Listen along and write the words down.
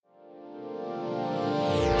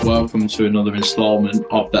welcome to another installment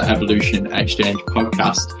of the Evolution Exchange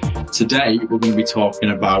podcast. Today, we're going to be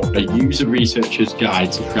talking about a user researcher's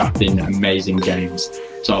guide to crafting amazing games.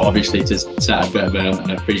 So obviously, to set a bit of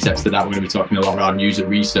a pretext to that, we're going to be talking a lot around user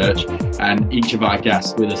research, and each of our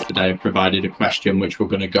guests with us today have provided a question which we're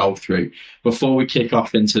going to go through. Before we kick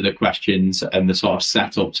off into the questions and the sort of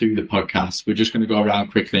setup to the podcast, we're just going to go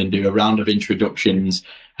around quickly and do a round of introductions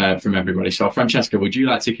from everybody. So Francesca, would you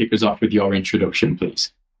like to kick us off with your introduction,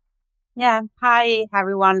 please? Yeah. Hi,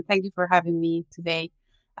 everyone. Thank you for having me today.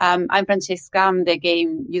 I'm Francesca. I'm the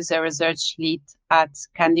game user research lead at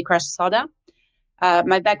Candy Crush Soda.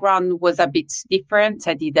 My background was a bit different.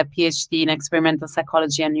 I did a PhD in experimental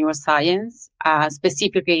psychology and neuroscience,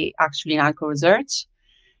 specifically actually in alcohol research.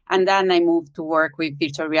 And then I moved to work with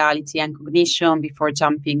virtual reality and cognition before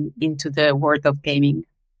jumping into the world of gaming.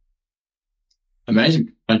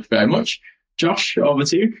 Amazing. Thank you very much. Josh, over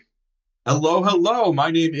to you. Hello.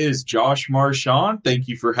 My name is Josh Marchand. Thank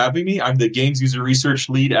you for having me. I'm the games user research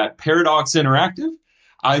lead at Paradox Interactive.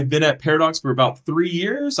 I've been at Paradox for about 3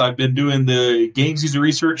 years. I've been doing the games user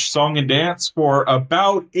research song and dance for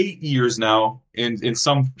about 8 years now in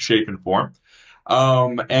some shape and form.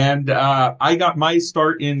 I got my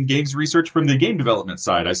start in games research from the game development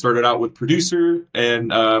side. I started out with producer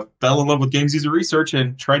and fell in love with games user research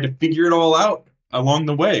and tried to figure it all out along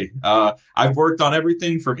the way. I've worked on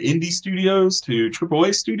everything from indie studios to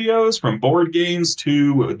AAA studios, from board games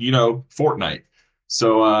to, Fortnite.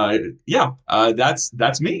 So,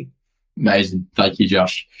 that's me. Amazing. Thank you,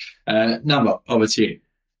 Josh. Navot, over to you.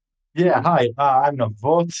 Yeah, hi. I'm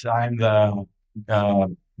Navot. I'm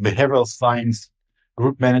the behavioral science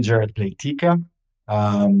group manager at Playtika.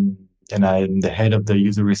 And I'm the head of the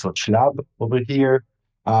user research lab over here.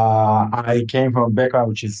 I came from a background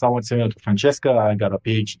which is somewhat similar to Francesca. I got a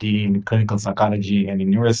PhD in clinical psychology and in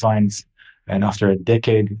neuroscience. And after a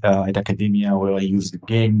decade at academia where I used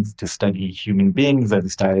games to study human beings, I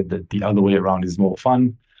decided that the other way around is more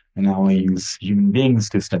fun. And now I use human beings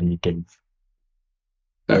to study games.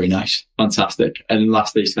 Very nice. Fantastic. And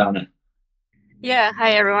lastly, Sanna. Yeah.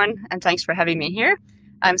 Hi, everyone. And thanks for having me here.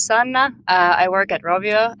 I'm Sanna. I work at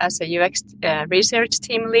Rovio as a UX research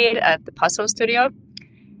team lead at the Puzzle Studio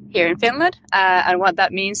here in Finland. And what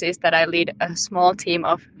that means is that I lead a small team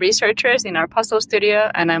of researchers in our puzzle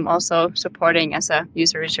studio, and I'm also supporting as a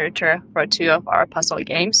user researcher for 2 of our puzzle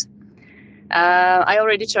games. I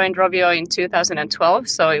already joined Rovio in 2012,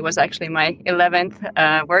 so it was actually my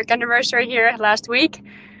 11th work anniversary here last week.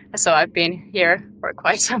 So I've been here for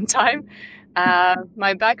quite some time.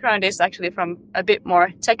 My background is actually from a bit more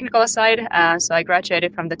technical side. So I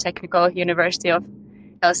graduated from the Technical University of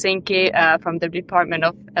Helsinki from the Department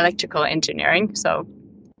of Electrical Engineering. So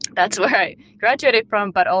that's where I graduated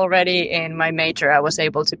from, but already in my major, I was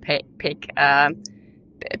able to pick on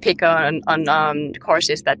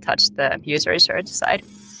courses that touch the user research side.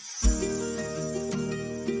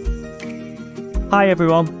 Hi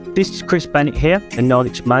everyone, this is Chris Bennett here, the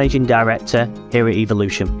Nordics Managing Director here at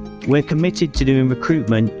Evolution. We're committed to doing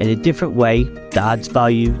recruitment in a different way that adds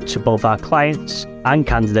value to both our clients and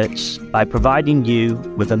candidates by providing you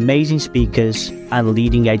with amazing speakers and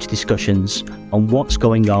leading edge discussions on what's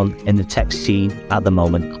going on in the tech scene at the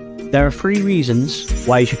moment. There are 3 reasons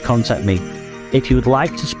why you should contact me. If you would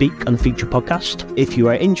like to speak on a future podcast, if you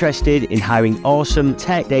are interested in hiring awesome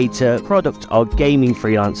tech, data, product or gaming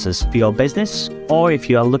freelancers for your business, or if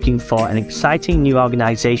you are looking for an exciting new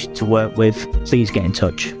organization to work with, please get in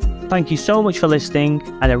touch. Thank you so much for listening,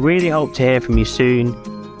 and I really hope to hear from you soon.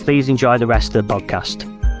 Please enjoy the rest of the podcast.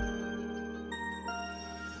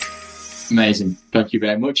 Amazing. Thank you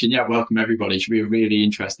very much. And yeah, welcome everybody. It should be a really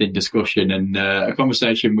interesting discussion and a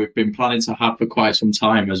conversation we've been planning to have for quite some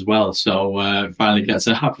time as well. So finally get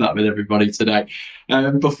to have that with everybody today.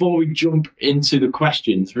 Before we jump into the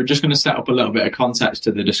questions, we're just going to set up a little bit of context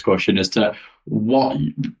to the discussion as to what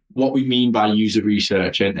we mean by user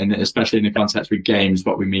research and especially in the context with games,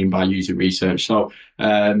 what we mean by user research. So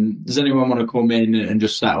does anyone want to come in and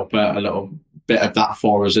just set up a little bit of that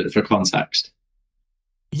for us for context?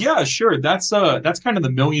 Yeah, sure. That's kind of the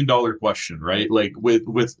 $1 million question, right? Like with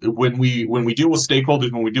when we deal with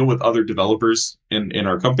stakeholders, when we deal with other developers in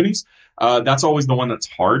our companies, that's always the one that's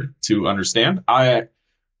hard to understand.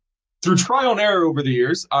 Through trial and error over the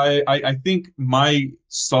years, I think my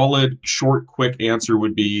solid, short, quick answer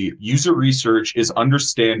would be user research is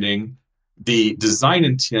understanding the design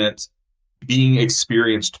intent being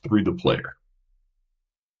experienced through the player.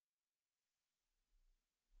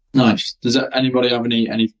 Nice. Does anybody have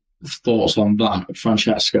any thoughts on that,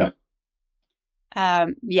 Francesca?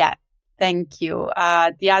 Yeah. Thank you.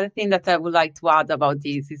 The other thing that I would like to add about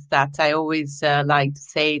this is that I always like to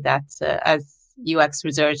say that as UX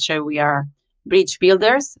researcher, we are bridge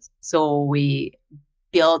builders. So we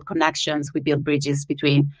build connections, we build bridges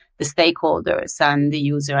between the stakeholders and the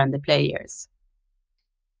user and the players.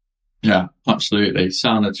 Yeah, absolutely.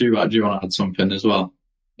 Sanna, do you want to add something as well?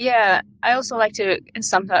 Yeah, I also like to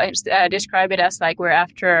sometimes describe it as like we're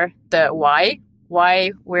after the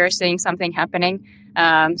why we're seeing something happening.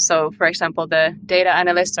 So, for example, the data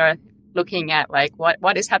analysts are looking at like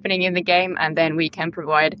what is happening in the game, and then we can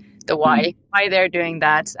provide the why they're doing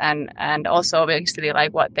that, and also obviously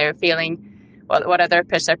like what they're feeling, what are their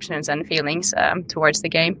perceptions and feelings towards the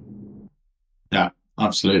game. Yeah,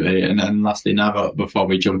 absolutely. And then lastly, Navot, before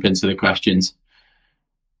we jump into the questions.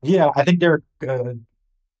 Yeah, I think the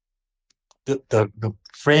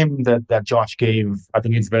frame that Josh gave, I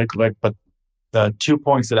think it's very correct. But the 2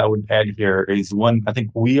 points that I would add here is one, I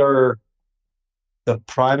think we are the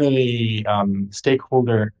primary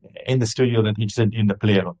stakeholder in the studio that is interested in the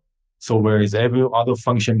player. So whereas every other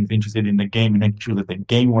function is interested in the game and making sure that the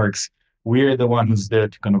game works, we're the one who's there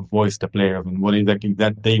to kind of voice the player and what exactly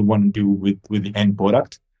that they want to do with the end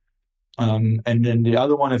product. And then the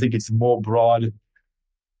other one, I think it's more broad.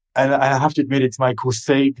 And I have to admit, it's my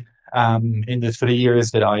crusade in the 3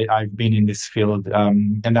 years that I've been in this field.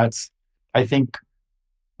 And that's, I think,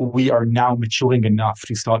 we are now maturing enough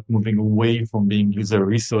to start moving away from being user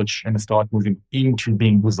research and start moving into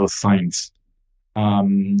being user science.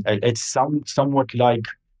 It's somewhat like,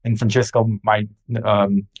 and Francesca might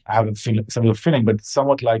have a similar feeling, but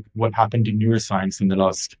somewhat like what happened in neuroscience in the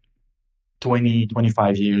last 20,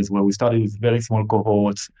 25 years, where we started with very small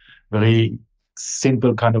cohorts, very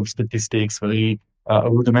simple kind of statistics, very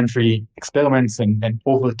rudimentary experiments, and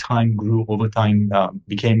over time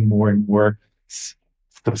became more and more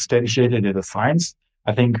substantiated as a science.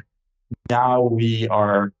 I think now we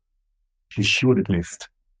are, we should at least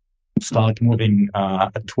start moving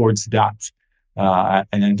towards that.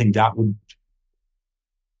 And I think that would,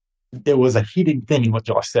 there was a hidden thing in what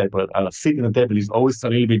Josh said, but a seat at the table is always a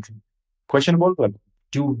little bit questionable. Like,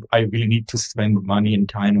 do I really need to spend money and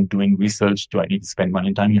time on doing research? Do I need to spend money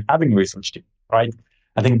and time in having a research team, right?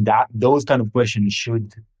 I think that those kind of questions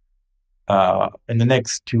should, in the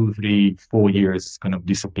next 2, 3, 4 years, kind of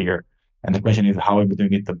disappear. And the question is, how am I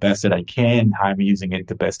doing it the best that I can? How am I using it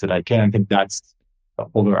the best that I can? I think that's the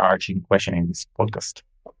overarching question in this podcast.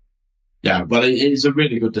 Yeah, well, it is a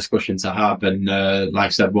really good discussion to have. And like I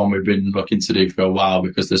said, one we've been looking to do for a while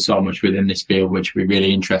because there's so much within this field which we're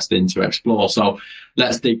really interested to explore. So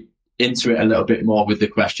let's dig into it a little bit more with the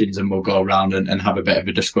questions and we'll go around and have a bit of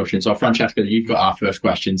a discussion. So Francesca, you've got our first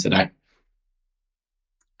question today.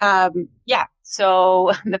 Yeah,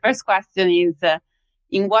 so the first question is,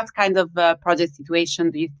 in what kind of project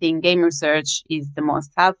situation do you think game research is the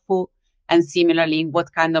most helpful? And similarly, in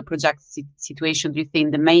what kind of project situation do you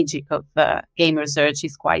think the magic of game research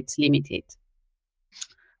is quite limited?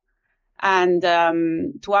 And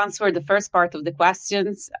to answer the first part of the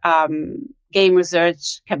questions, game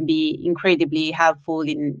research can be incredibly helpful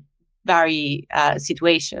in various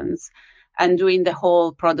situations and during the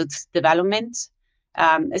whole product development.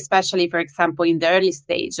 Especially, for example, in the early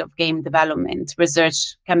stage of game development,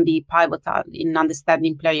 research can be pivotal in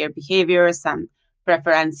understanding player behaviors and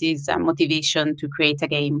preferences and motivation to create a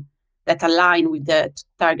game that align with the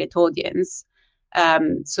target audience.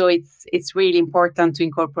 So it's really important to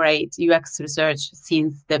incorporate UX research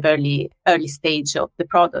since the early stage of the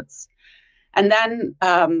products. And then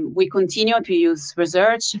we continue to use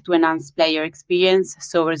research to enhance player experience.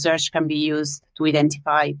 So research can be used to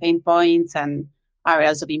identify pain points and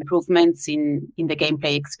areas of improvements in the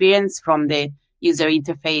gameplay experience, from the user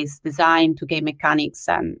interface design to game mechanics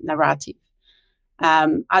and narrative.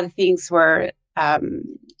 Other things where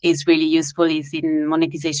is really useful is in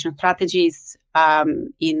monetization strategies,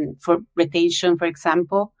 for retention, for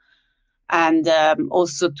example, and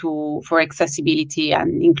also for accessibility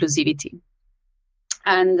and inclusivity.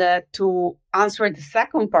 And to answer the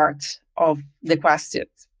second part of the question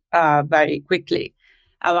very quickly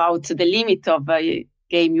about the limit of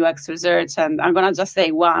game UX research, and I'm going to just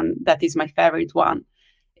say one that is my favorite one,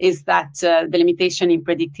 is that the limitation in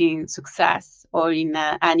predicting success or in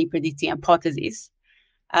any predicting hypothesis.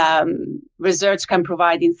 Research can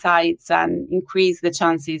provide insights and increase the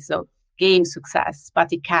chances of game success,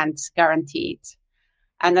 but it can't guarantee it.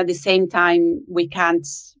 And at the same time, we can't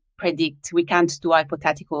predict, we can't do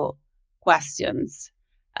hypothetical questions.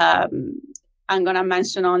 I'm going to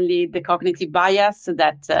mention only the cognitive bias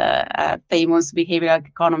that a famous behavioral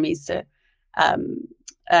economist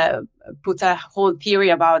put a whole theory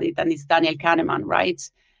about it, and it's Daniel Kahneman, right?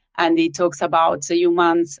 And he talks about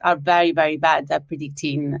humans are very, very bad at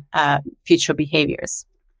predicting future behaviors.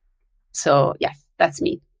 So, yes, that's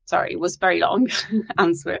me. Sorry, it was very long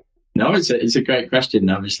answer. No, it's a great question.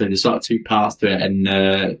 Obviously, there's sort of two parts to it.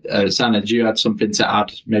 And Sanna, do you have something to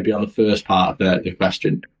add maybe on the first part of the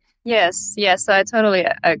question? Yes. So I totally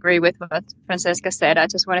agree with what Francesca said. I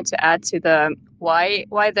just wanted to add to the why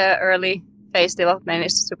the early phase development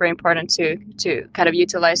is super important to kind of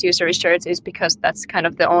utilize user research is because that's kind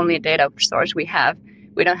of the only data source we have.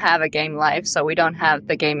 We don't have a game live, so we don't have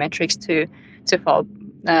the game metrics to fall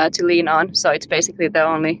to lean on. So it's basically the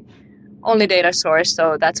only data source.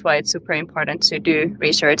 So that's why it's super important to do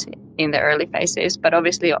research in the early phases. But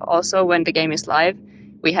obviously also when the game is live,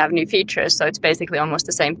 we have new features. So it's basically almost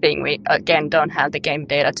the same thing. We again don't have the game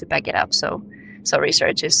data to back it up. So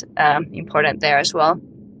research is important there as well.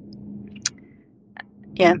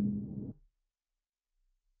 Yeah.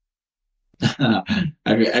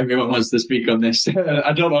 Everyone wants to speak on this.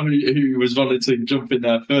 I don't know who was volunteering to jump in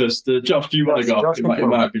there first. Josh, do you want to go? It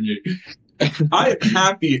might have been you.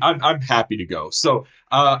 I'm happy to go. So,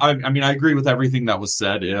 I mean, I agree with everything that was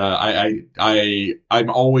said. I'm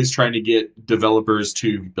always trying to get developers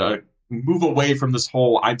to move away from this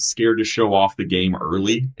whole I'm scared to show off the game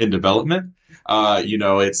early in development.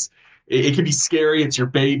 It can be scary. It's your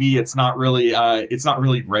baby. It's not really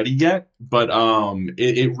ready yet, but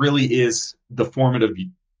it really is the formative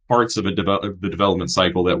parts of the development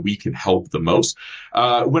cycle that we can help the most.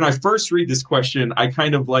 When I first read this question, I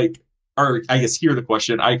kind of hear the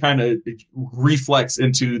question, I kind of reflex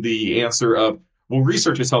into the answer of, well,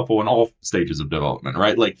 research is helpful in all stages of development,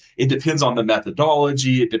 right? Like it depends on the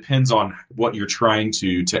methodology. It depends on what you're trying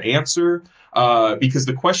to answer. Because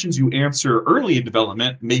the questions you answer early in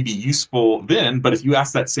development may be useful then, but if you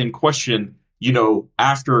ask that same question,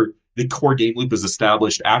 after the core game loop is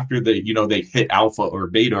established, after they hit alpha or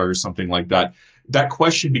beta or something like that, that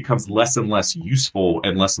question becomes less and less useful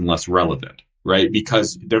and less relevant, right?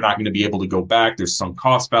 Because they're not going to be able to go back. There's some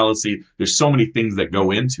cost fallacy. There's so many things that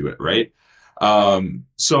go into it, right?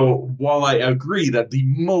 So while I agree that the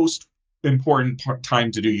most important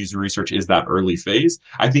time to do user research is that early phase,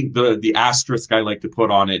 I think the asterisk I like to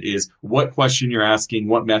put on it is what question you're asking,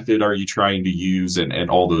 what method are you trying to use,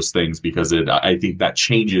 and all those things, because I think that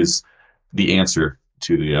changes the answer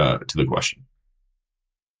to the question.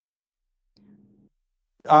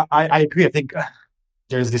 I agree. I think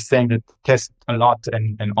there's this saying that test a lot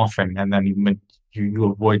and often, and then you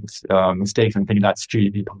avoid mistakes, and I think that's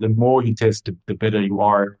true. The more you test, the better you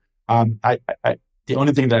are. The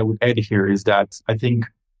only thing that I would add here is that I think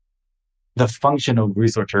the function of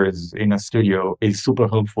researchers in a studio is super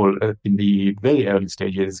helpful in the very early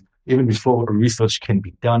stages, even before research can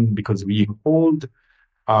be done, because we hold,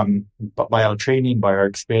 by our training, by our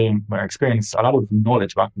experience, a lot of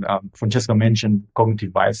knowledge. Francesca mentioned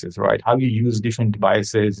cognitive biases, right? How you use different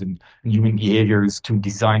biases and human behaviors to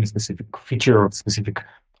design a specific feature or a specific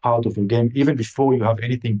part of a game, even before you have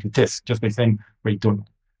anything to test, just by saying, wait,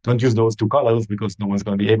 don't use those two colors because no one's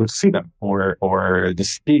going to be able to see them, or the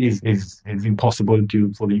speed is impossible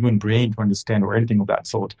for the human brain to understand, or anything of that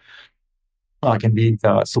sort. Can be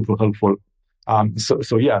super helpful. So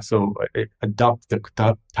adapt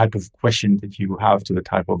the type of question that you have to the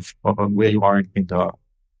type of where you are in the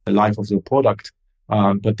life of the product.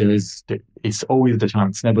 But it's always the time.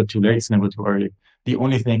 It's never too late. It's never too early. The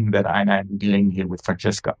only thing that I'm dealing here with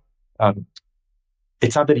Francesca,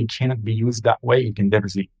 it's not that it cannot be used that way. It can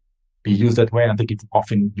definitely be used that way. And I think it's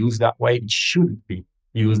often used that way. It shouldn't be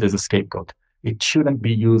used as a scapegoat. It shouldn't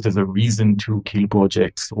be used as a reason to kill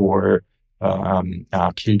projects or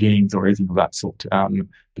kill games or anything of that sort.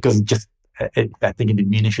 Because I think it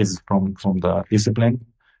diminishes from the discipline.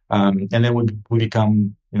 And then we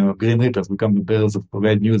become, Grim Reapers, become the bearers of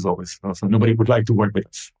bad news always. So nobody would like to work with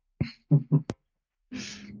us.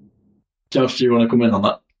 Josh, do you want to come in on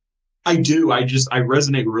that? I do. I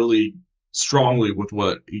resonate really strongly with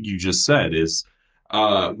what you just said is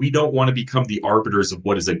we don't want to become the arbiters of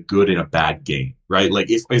what is a good and a bad game, right? Like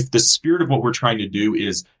if the spirit of what we're trying to do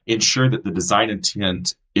is ensure that the design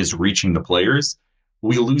intent is reaching the players,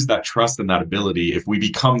 we lose that trust and that ability if we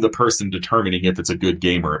become the person determining if it's a good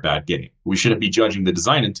game or a bad game. We shouldn't be judging the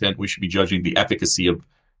design intent. We should be judging the efficacy of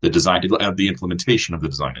the design, of the implementation of the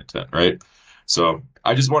design intent, right? So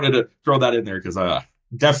I just wanted to throw that in there because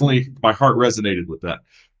definitely my heart resonated with that.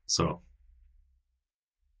 So.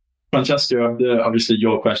 Francesca, obviously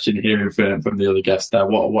your question here from the other guest there.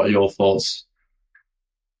 What are your thoughts?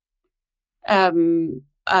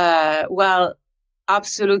 Well,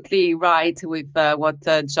 absolutely right with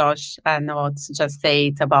what Josh and what just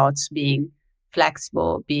said about being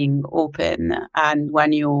flexible, being open. And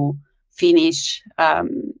when you finish,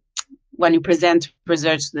 when you present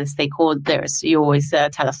research to the stakeholders, you always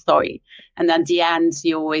tell a story. And at the end,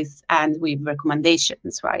 you always end with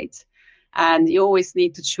recommendations, right? And you always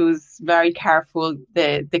need to choose very careful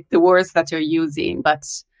the words that you're using. But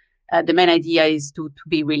the main idea is to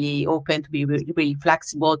be really open, to be really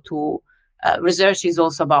flexible. Research is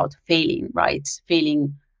also about failing, right?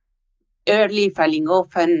 Failing early, failing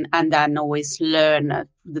often, and then always learn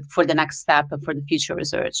for the next step for the future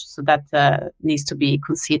research. So that needs to be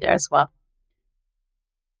considered as well.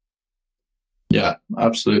 Yeah,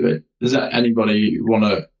 absolutely. Does anybody want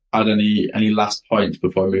to add any last points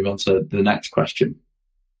before we move on to the next question?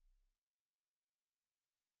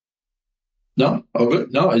 No,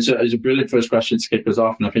 no. It's a brilliant first question to kick us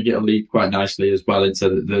off, and I think it'll lead quite nicely as well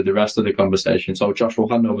into the rest of the conversation. So, Josh, we'll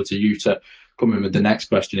hand over to you to come in with the next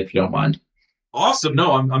question, if you don't mind. Awesome.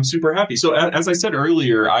 No, I'm super happy. So, as I said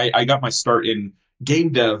earlier, I got my start in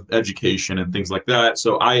game dev education and things like that.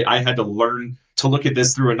 So, I had to learn to look at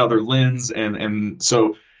this through another lens, and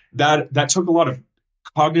so that took a lot of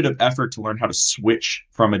cognitive effort to learn how to switch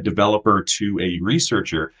from a developer to a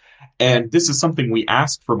researcher. And this is something we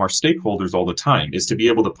ask from our stakeholders all the time, is to be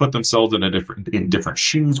able to put themselves in different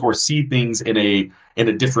shoes or see things in a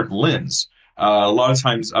different lens. A lot of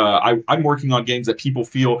times, I'm working on games that people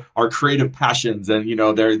feel are creative passions, and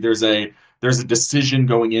there's a decision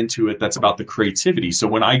going into it that's about the creativity. So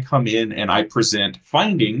when I come in and I present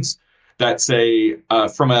findings that say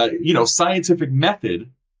from a scientific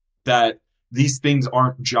method that these things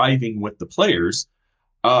aren't jiving with the players,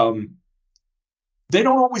 they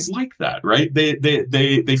don't always like that, right?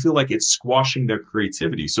 They feel like it's squashing their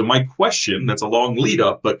creativity. So my question, that's a long lead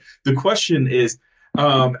up, but the question is,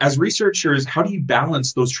 as researchers, how do you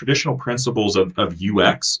balance those traditional principles of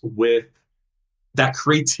UX with that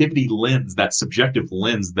creativity lens, that subjective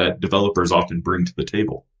lens that developers often bring to the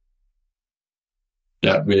table?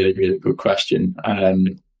 Yeah, really, really good question.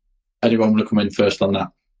 Anyone want to come in first on that?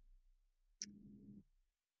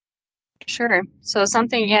 Sure. So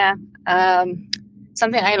something I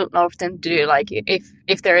often do, like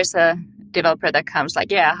if there is a developer that comes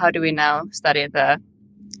like, how do we now study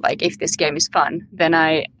if this game is fun, then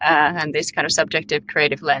and this kind of subjective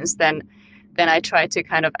creative lens, then I try to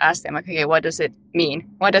kind of ask them, okay, what does it mean?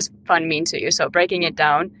 What does fun mean to you? So breaking it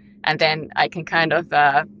down, and then I can kind of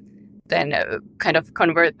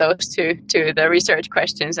convert those to the research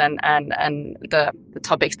questions and the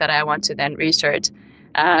topics that I want to then research.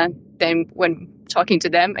 Then when talking to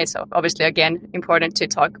them, it's obviously, again, important to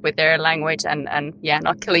talk with their language and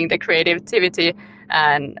not killing the creativity.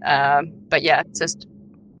 But just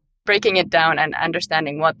breaking it down and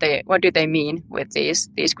understanding what do they mean with these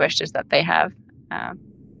questions that they have.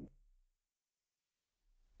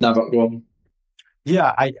 Navot, go on.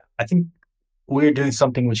 Yeah, I think we're doing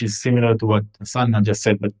something which is similar to what Sanna just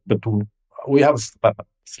said, but we have a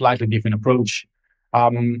slightly different approach.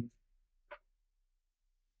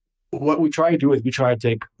 What we try to do is we try to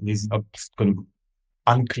take these kind of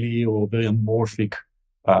unclear or very amorphic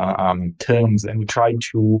terms, and we try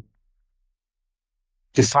to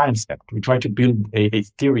science them. We try to build a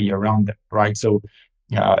theory around them, right? So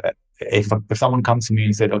if someone comes to me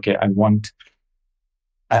and said, okay, I want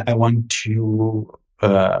to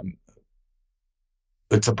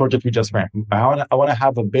it's a project we just ran. I want to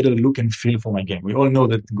have a better look and feel for my game. We all know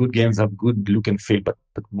that good games have good look and feel, but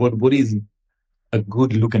what is a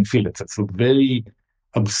good look and feel? It's a very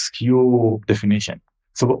obscure definition.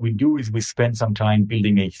 So what we do is we spend some time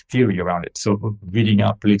building a theory around it. So reading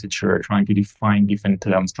up literature, trying to define different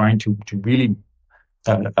terms, trying to really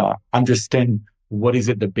understand what is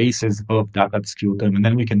the basis of that obscure term, and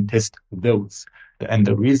then we can test those. And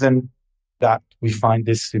the reason that we find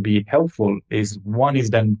this to be helpful is, one is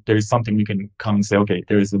then there is something we can come and say, okay,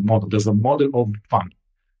 there's a model of fun.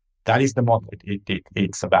 That is the model.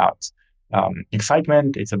 It's about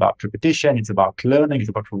excitement, it's about repetition, it's about learning, it's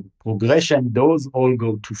about progression. Those all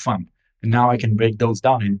go to fun. And now I can break those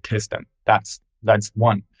down and test them. That's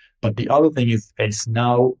one. But the other thing is it's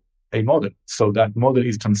now a model. So that model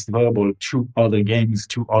is transferable to other games,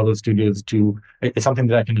 to other studios, it's something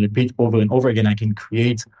that I can repeat over and over again. I can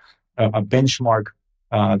create a benchmark.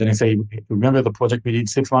 Then I say, remember the project we did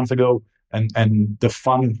 6 months ago, and the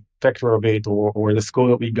fun factor of it, or the score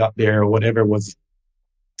that we got there, or whatever, was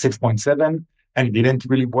 6.7, and it didn't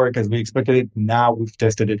really work as we expected it. Now we've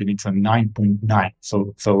tested it and it's a 9.9.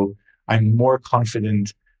 So I'm more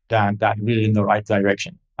confident that we're in the right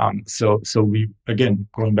direction. So we, again,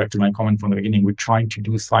 going back to my comment from the beginning, we're trying to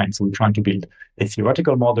do science. So we're trying to build a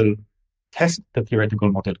theoretical model, test the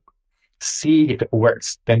theoretical model, see if it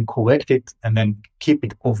works, then correct it, and then keep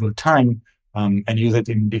it over time, and use it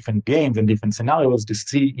in different games and different scenarios to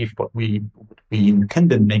see if what we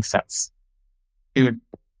intended makes sense.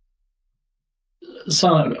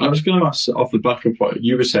 So I was going to ask off the back of what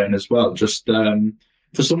you were saying as well, just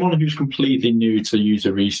for someone who's completely new to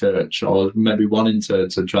user research or maybe wanting to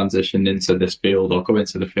transition into this field or go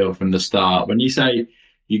into the field from the start, when you say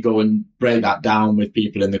you go and break that down with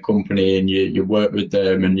people in the company and you work with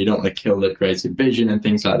them and you don't want to kill the creative vision and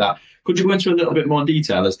things like that, could you go into a little bit more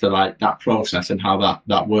detail as to like that process and how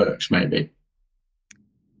that works maybe?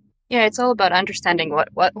 Yeah, it's all about understanding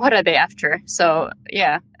what are they after. So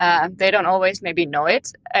they don't always maybe know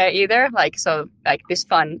it either. Like this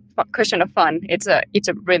question of fun, it's a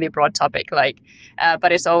really broad topic.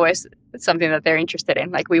 But it's always something that they're interested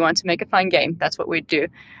in. Like we want to make a fun game. That's what we do.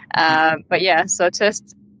 So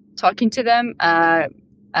just talking to them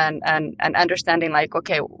and understanding like,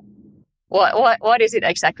 okay, what is it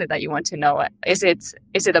exactly that you want to know? Is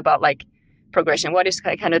it about like progression? What is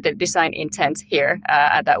kind of the design intent here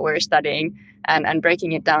that we're studying, and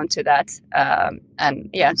breaking it down to that,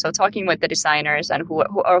 so talking with the designers and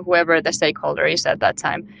whoever the stakeholder is at that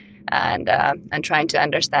time, and trying to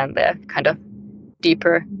understand the kind of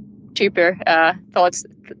deeper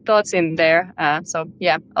thoughts in there. A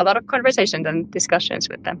lot of conversations and discussions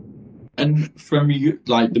with them. And from you,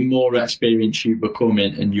 like the more experience you become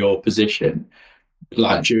in your position,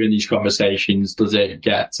 like during these conversations, does it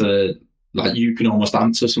get to like you can almost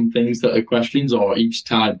answer some things that are questions, or each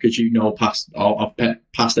time because you know past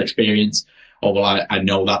experience, or well, I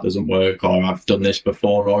know that doesn't work, or I've done this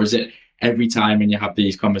before, or is it every time when you have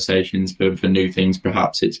these conversations for new things,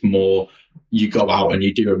 perhaps it's more you go out and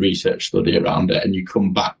you do a research study around it and you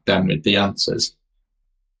come back then with the answers?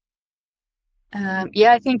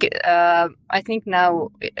 I think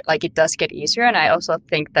now like it does get easier, and I also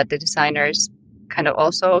think that the designers kind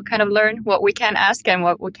of learn what we can ask and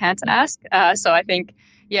what we can't ask. So I think,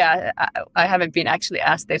 I haven't been actually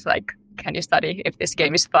asked this, like, can you study if this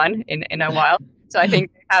game is fun in a while? So I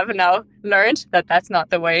think I have now learned that that's not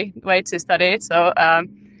the way to study it. So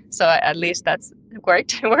at least that's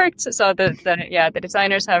worked. So the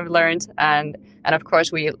designers have learned, and of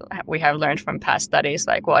course we have learned from past studies,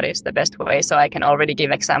 like what is the best way. So I can already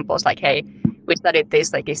give examples like, hey, we studied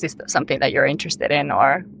this, like, is this something that you're interested in,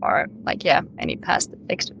 or like, any past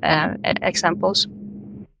examples?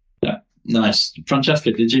 Yeah, nice.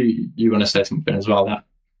 Francesca, did you want to say something as well there?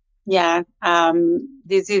 Yeah,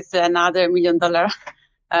 this is another $1 million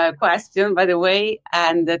question, by the way,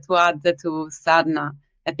 and to add to Sanna,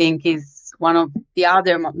 I think is one of the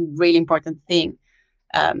other really important thing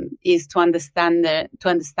is to understand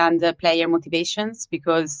the player motivations,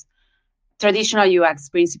 because traditional UX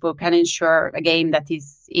principle can ensure a game that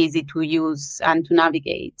is easy to use and to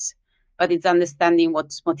navigate, but it's understanding what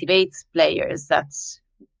motivates players that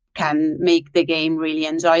can make the game really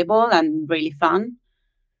enjoyable and really fun.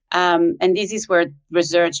 And this is where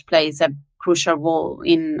research plays a crucial role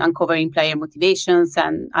in uncovering player motivations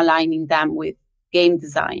and aligning them with game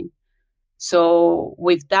design. So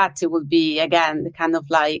with that, it will be, again, the kind of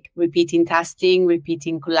like repeating testing,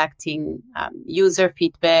 collecting user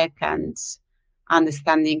feedback, and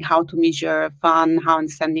understanding how to measure fun,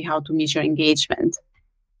 understanding how to measure engagement.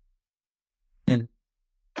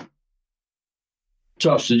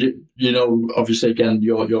 Josh, did you know, obviously, again,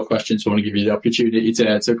 your question, so I want to give you the opportunity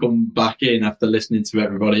to come back in after listening to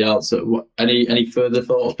everybody else. Any further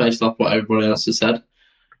thoughts based off what everybody else has said?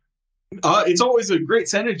 It's always a great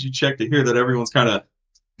sanity check to hear that everyone's kind of,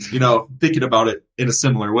 thinking about it in a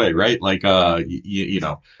similar way, right? Like,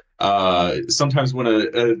 sometimes when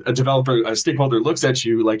a developer, a stakeholder looks at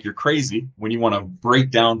you like you're crazy when you want to break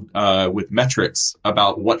down with metrics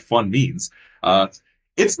about what fun means.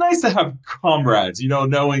 It's nice to have comrades,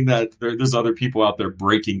 knowing that there's other people out there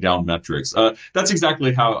breaking down metrics. That's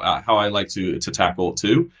exactly how I like to tackle it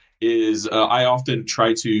too. Is I often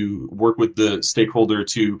try to work with the stakeholder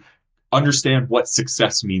to understand what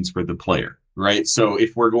success means for the player, right? So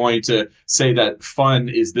if we're going to say that fun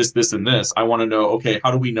is this, and this, I want to know, okay,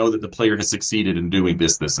 how do we know that the player has succeeded in doing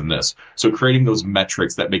this, and this? So creating those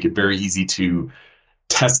metrics that make it very easy to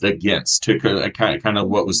test against, to kind of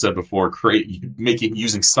what was said before, make it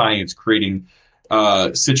using science, creating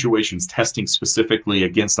situations, testing specifically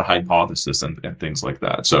against a hypothesis and things like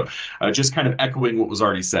that. So just kind of echoing what was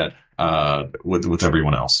already said with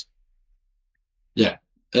everyone else. Yeah.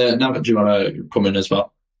 Navot, do you want to come in as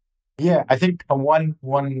well? Yeah, I think one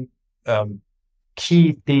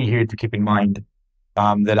key thing here to keep in mind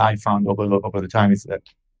that I found over the time is that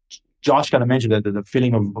Josh kind of mentioned that the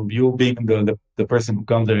feeling of you being the person who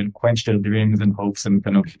comes there and quench their dreams and hopes and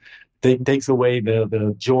kind of takes away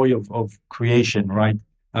the joy of creation, right?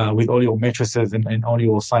 With all your matrices and all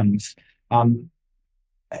your science. And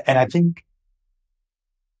I think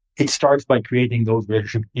it starts by creating those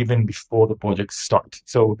relationships even before the project starts.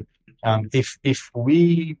 So if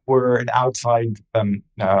we were an outside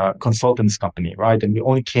consultants company, right, and we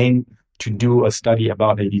only came to do a study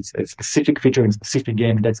about a specific feature in a specific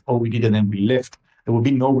game, and that's all we did, and then we left, there will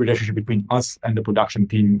be no relationship between us and the production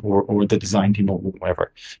team or the design team or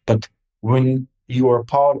whatever. But when you are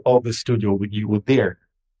part of the studio, when you were there,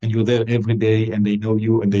 and you're there every day, and they know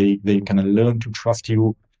you, and they kind of learn to trust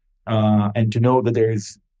you, and to know that there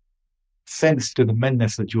is sense to the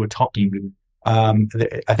madness that you are talking.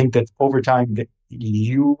 I think that over time, that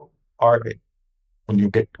you are, when you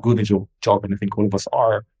get good at your job, and I think all of us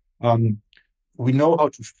are, we know how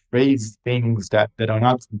to phrase things that are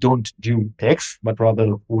not don't do X, but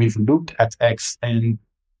rather we've looked at X, and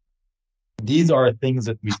these are things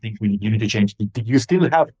that we think you need to change. You still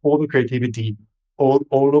have all the creativity, all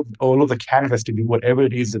of the canvas to do whatever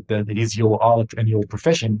it is that it is your art and your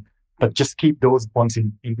profession, but just keep those points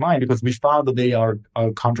in mind, because we found that they are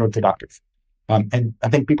counterproductive. And I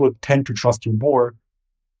think people tend to trust you more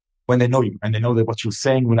when they know you, and they know that what you're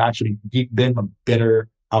saying will actually give them a better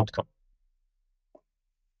outcome.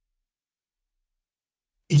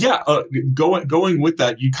 Yeah, going with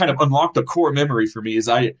that, you kind of unlocked a core memory for me. Is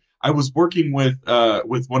I was working with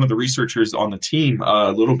one of the researchers on the team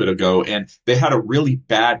a little bit ago, and they had a really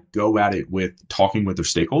bad go at it with talking with their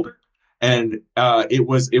stakeholder. And it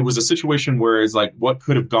was a situation where it's like, what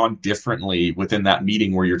could have gone differently within that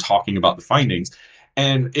meeting where you're talking about the findings?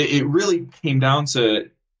 And it really came down to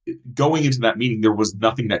going into that meeting, there was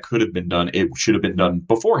nothing that could have been done. It should have been done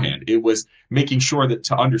beforehand. It was making sure that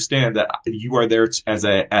to understand that you are there as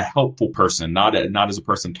a helpful person, not as a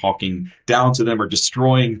person talking down to them or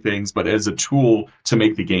destroying things, but as a tool to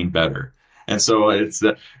make the game better. And so it's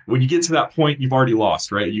when you get to that point, you've already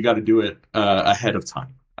lost, right? You got to do it ahead of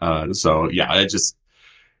time. So yeah, it's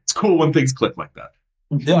cool when things click like that.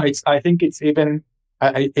 Yeah, I think it's even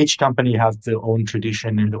each company has their own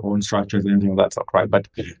tradition and their own structures and everything of that stuff, right? But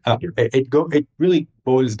it really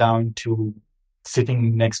boils down to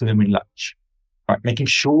sitting next to them in lunch, right? Making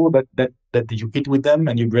sure that you eat with them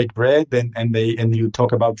and you break bread and you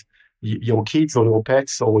talk about your kids or your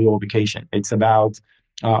pets or your vacation. It's about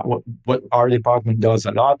what our department does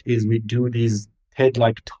a lot is we do these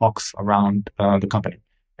TED-like talks around the company.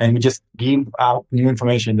 And we just give out new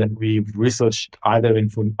information that we've researched either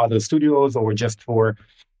from other studios or just for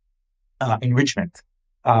enrichment.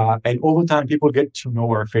 And over time, people get to know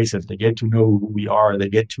our faces. They get to know who we are. They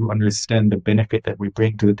get to understand the benefit that we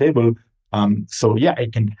bring to the table. So yeah,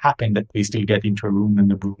 it can happen that we still get into a room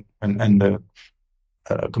and the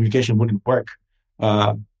communication wouldn't work.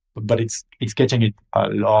 But it's catching it a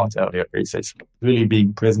lot earlier. It's really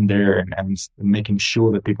being present there and making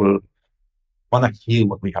sure that people want to hear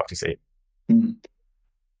what we have to say.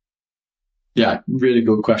 Yeah, really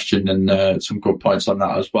good question, and some good points on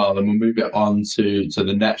that as well. And we'll move it on to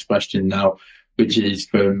the next question now, which is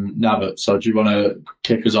from Navot. So do you want to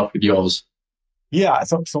kick us off with yours? Yeah,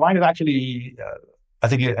 so mine is actually, I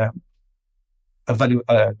think,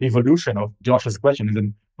 evolution of Josh's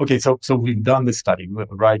question. Okay, so we've done this study,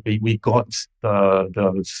 right? We got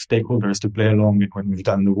the stakeholders to play along when we've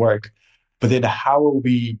done the work, but then how are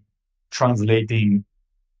we translating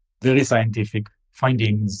very scientific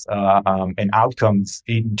findings and outcomes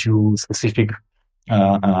into specific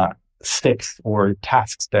steps or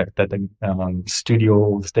tasks that the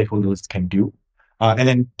studio stakeholders can do? And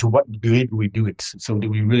then to what degree do we do it? So do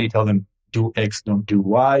we really tell them do X, don't do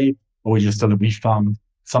Y? Or we just tell them we found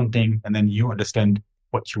something and then you understand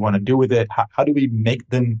what you want to do with it? How do we make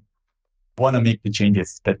them want to make the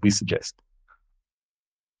changes that we suggest?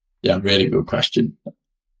 Yeah, really good question.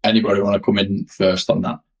 Anybody want to come in first on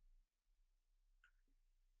that?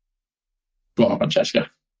 Go on, Francesca.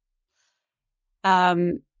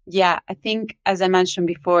 Yeah, I think, as I mentioned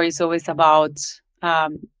before, it's always about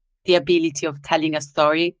the ability of telling a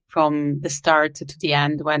story from the start to the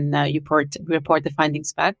end when you report the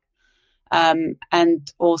findings back.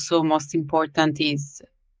 And also, most important is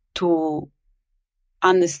to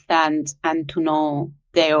understand and to know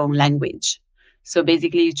their own language. So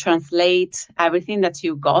basically, you translate everything that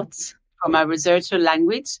you got from a researcher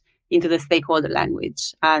language into the stakeholder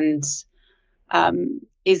language. And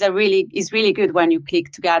it's really good when you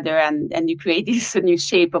click together and you create this new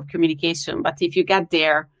shape of communication. But if you get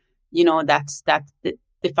there, you know that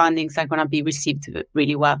the findings are going to be received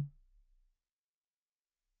really well.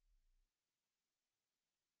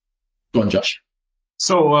 Go on, Josh.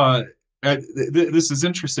 So this is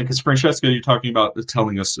interesting because Francesca, you're talking about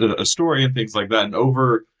telling us a story and things like that, and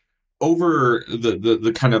over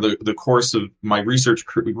the kind of the course of my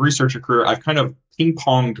researcher career, I've kind of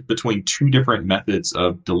ping-ponged between two different methods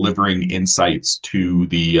of delivering insights to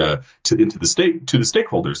the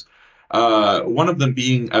stakeholders. One of them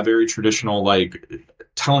being a very traditional, like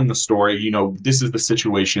telling the story. This is the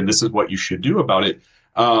situation, this is what you should do about it.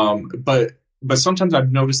 But sometimes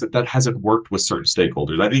I've noticed that hasn't worked with certain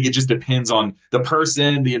stakeholders. I think it just depends on the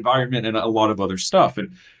person, the environment, and a lot of other stuff.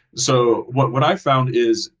 And so what I found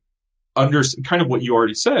is kind of what you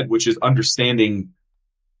already said, which is understanding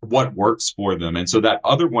what works for them. And so that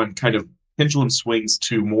other one kind of pendulum swings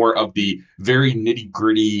to more of the very nitty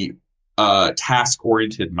gritty,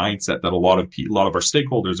 task-oriented mindset that a lot of our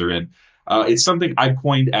stakeholders are in. It's something I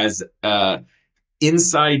coined as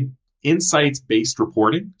insights-based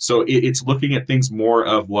reporting. So it's looking at things more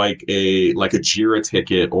of like a Jira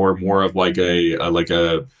ticket, or more of like a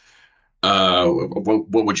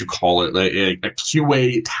what would you call it? Like a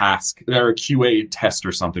QA task or a QA test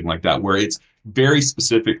or something like that, where it's very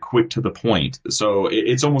specific, quick to the point. So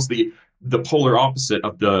it's almost the polar opposite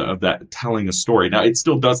of that telling a story. Now it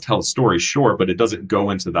still does tell a story, sure, but it doesn't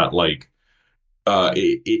go into that like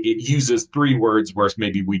it uses 3 words, whereas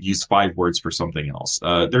maybe we'd use 5 words for something else.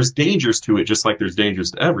 There's dangers to it, just like there's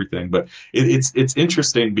dangers to everything. But it's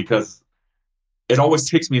interesting because it always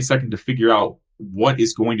takes me a second to figure out what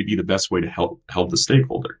is going to be the best way to help the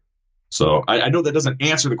stakeholder. So I know that doesn't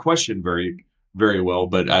answer the question very, very well,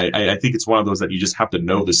 but I think it's one of those that you just have to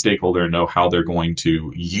know the stakeholder and know how they're going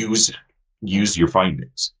to use your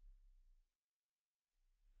findings.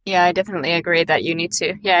 Yeah, I definitely agree that you need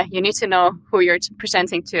to know who you're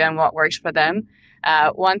presenting to and what works for them.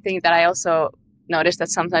 One thing that I also noticed that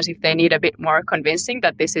sometimes if they need a bit more convincing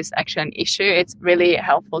that this is actually an issue, it's really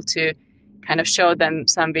helpful to kind of show them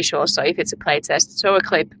some visuals. So if it's a play test, show a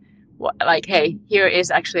clip like, hey, here is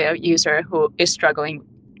actually a user who is struggling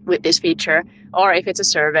with this feature. Or if it's a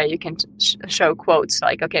survey, you can show quotes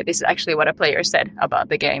like, okay, this is actually what a player said about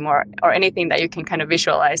the game, or anything that you can kind of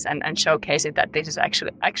visualize and showcase it that this is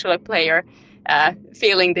actually a player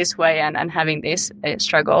feeling this way and having these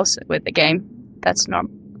struggles with the game. That's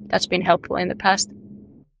been helpful in the past.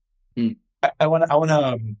 I want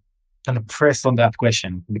to kind of press on that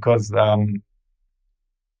question because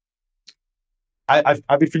I've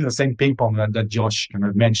been feeling the same ping pong that Josh kind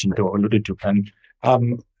of mentioned or alluded to, and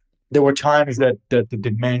there were times that the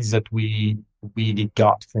demands that we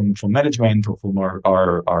got from management or from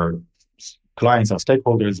our clients, our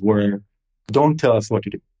stakeholders, were, don't tell us what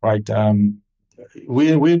to do, right?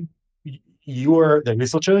 You're the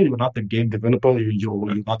researcher, you're not the game developer,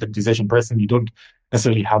 you're not the decision person, you don't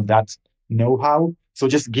necessarily have that know-how. So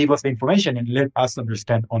just give us the information and let us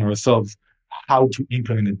understand on ourselves how to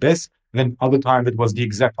implement it best. Then other times it was the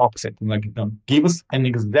exact opposite. Like, give us an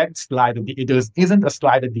exact slide. There isn't a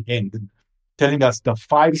slide at the end telling us the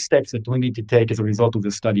 5 steps that we need to take as a result of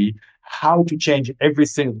the study, how to change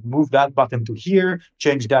everything, move that button to here,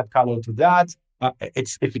 change that color to that.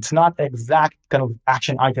 If it's not exact kind of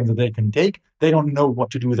action items that they can take, they don't know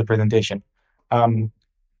what to do with the presentation. And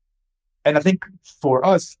I think for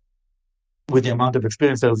us, with the amount of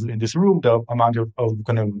experience that was in this room, the amount of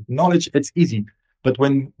kind of knowledge, it's easy. But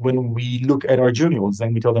when we look at our juniors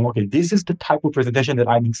and we tell them, okay, this is the type of presentation that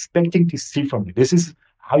I'm expecting to see from you. This is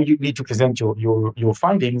how you need to present your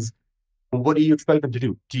findings. What do you expect them to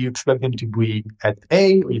do? Do you expect them to be at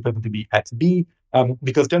A, or you expect them to be at B?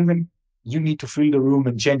 Because then you need to fill the room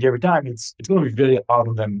and change every time. It's going to be very hard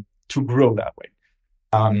on them to grow that way.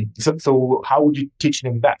 So how would you teach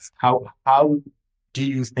them that? How do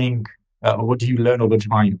you think? What do you learn over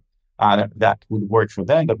time that would work for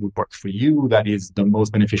them, that would work for you, that is the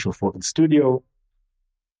most beneficial for the studio?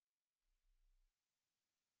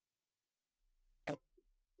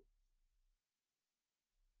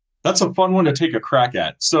 That's a fun one to take a crack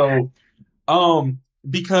at. So,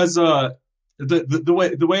 because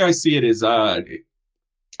the way I see it is,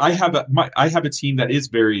 I have a team that is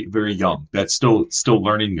very, very young, that's still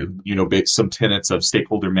learning, some tenets of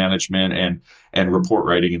stakeholder management and report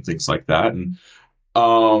writing and things like that. And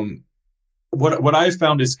what I've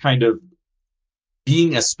found is kind of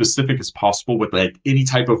being as specific as possible with like any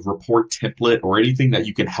type of report template or anything that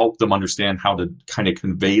you can help them understand how to kind of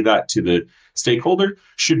convey that to the stakeholder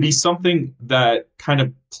should be something that kind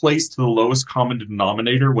of plays to the lowest common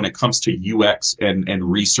denominator when it comes to UX and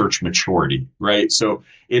research maturity, right? So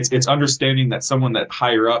it's understanding that someone that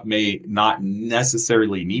higher up may not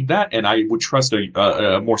necessarily need that, and I would trust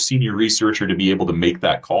a more senior researcher to be able to make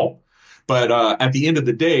that call. But at the end of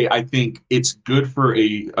the day, I think it's good for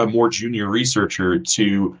a more junior researcher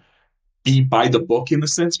to be by the book in the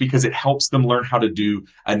sense, because it helps them learn how to do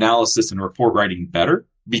analysis and report writing better.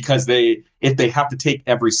 Because if they have to take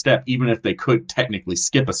every step, even if they could technically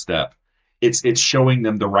skip a step, it's showing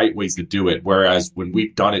them the right ways to do it. Whereas when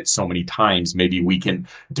we've done it so many times, maybe we can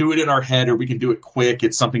do it in our head or we can do it quick.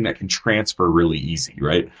 It's something that can transfer really easy,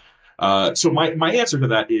 right? So my answer to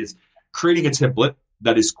that is creating a template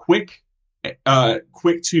that is quick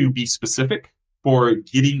to be specific for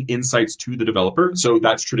getting insights to the developer. So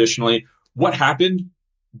that's traditionally what happened.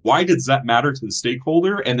 Why does that matter to the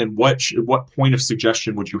stakeholder? And then what point of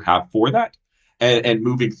suggestion would you have for that? And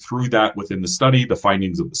moving through that within the study, the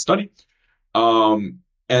findings of the study. And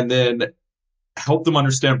then help them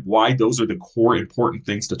understand why those are the core important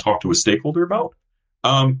things to talk to a stakeholder about.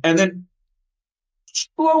 And then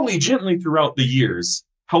slowly, gently throughout the years,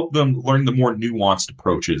 help them learn the more nuanced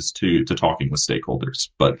approaches to talking with stakeholders.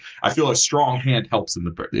 But I feel a strong hand helps in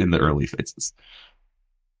the early phases.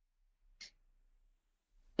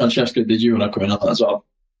 Francesca, did you want to comment on that as well?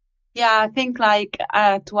 Yeah, I think to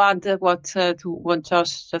add to what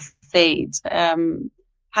Josh just said,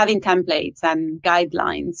 having templates and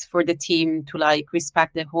guidelines for the team to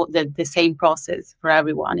respect the same process for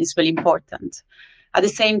everyone is really important. At the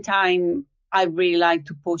same time, I really like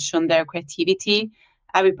to push on their creativity.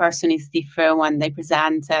 Every person is different when they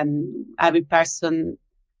present, and every person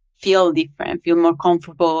feel different, feel more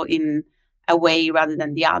comfortable in a way rather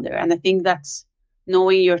than the other. And I think that's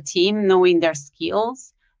knowing your team, knowing their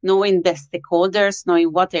skills, knowing the stakeholders,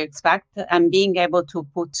 knowing what they expect, and being able to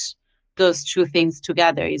put those two things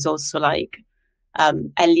together is also a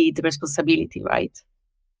lead responsibility, right?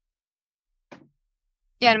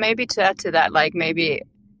 Yeah, and maybe to add to that, maybe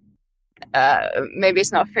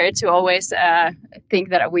it's not fair to always think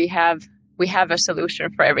that we have a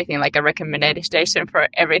solution for everything, like a recommendation for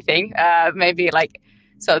everything.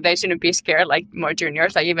 So they shouldn't be scared, more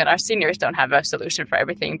juniors, even our seniors don't have a solution for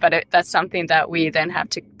everything. But that's something that we then have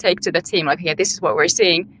to take to the team. Okay, this is what we're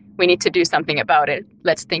seeing. We need to do something about it.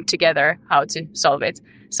 Let's think together how to solve it.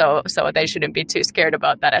 So they shouldn't be too scared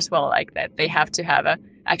about that as well. That they have to have a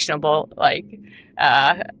actionable,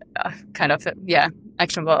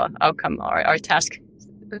 actionable outcome or task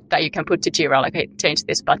that you can put to Jira. Hey, change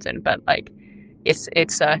this button. But it's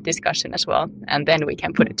a discussion as well, and then we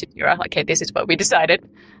can put it to Jira. Hey, this is what we decided,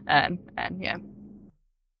 and yeah.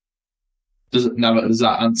 Does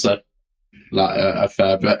that answer a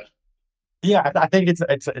fair bit? Yeah, I think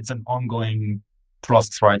it's an ongoing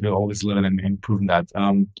process, right? We always learn and improve that.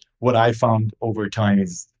 What I found over time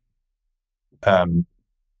is the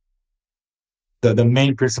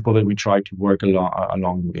main principle that we try to work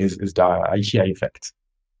along is the IKEA effect.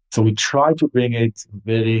 So we try to bring it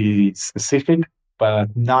very specific,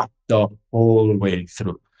 but not the whole way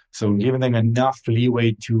through. So giving them enough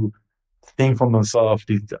leeway to think for themselves,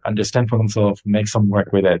 to understand for themselves, make some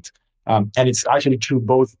work with it. And it's actually true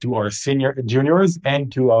both to our juniors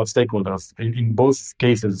and to our stakeholders. In both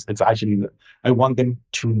cases, it's actually, I want them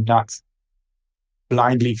to not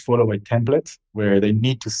blindly follow a template where they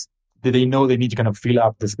know they need to kind of fill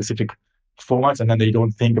up the specific formats, and then they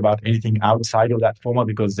don't think about anything outside of that format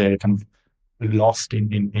because they're kind of lost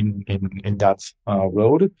in that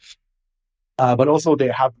road. But also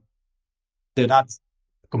they're not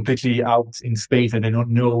completely out in space and they don't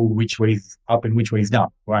know which way is up and which way is down,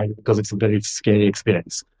 right? Because it's a very scary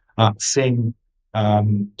experience. Same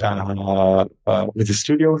with the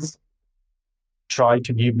studios. Try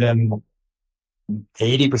to give them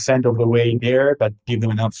 80% of the way there, but give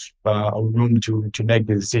them enough room to make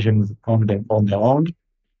the decisions on their own.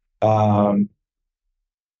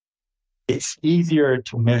 It's easier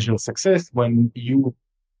to measure success when you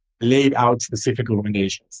laid out specific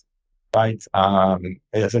recommendations, right? I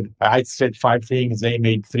said 5 things, they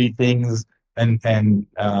made 3 things, and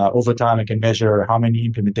over time I can measure how many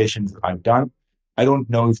implementations I've done. I don't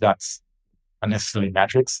know if that's a necessarily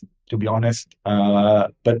metrics, to be honest.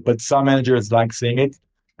 But some managers like saying it,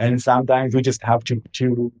 and sometimes we just have to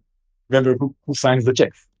remember who signs the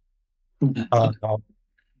checks.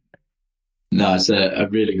 No, it's a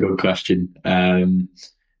really good question.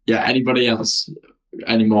 Anybody else?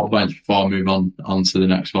 Any more points before I move on to the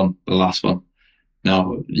next one, the last one?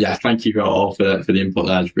 No, thank you all for the input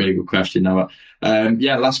there. It's a really good question. Now,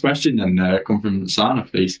 last question then, come from Sanna,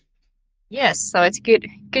 please. Yes, so it's good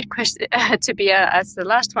question to be as the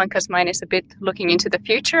last one, because mine is a bit looking into the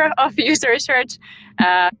future of user research,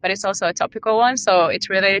 but it's also a topical one. So it's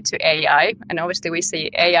related to AI, and obviously we see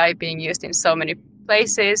AI being used in so many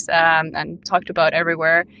places and talked about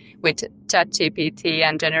everywhere, with ChatGPT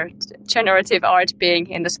and generative art being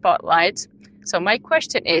in the spotlight. So my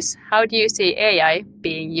question is, how do you see AI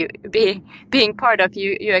being part of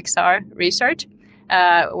UXR research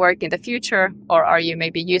work in the future, or are you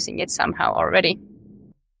maybe using it somehow already?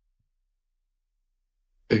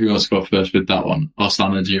 Who wants to go first with that one? Or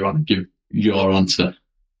Sanna, do you want to give your answer?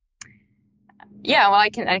 Yeah, well, I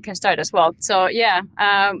can start as well. So yeah,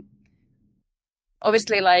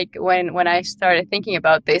 obviously, like when I started thinking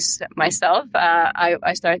about this myself,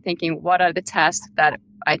 I started thinking, what are the tasks that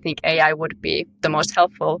I think AI would be the most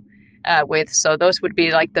helpful with? So those would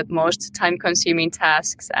be like the most time-consuming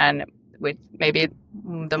tasks, and with maybe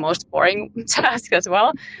the most boring task as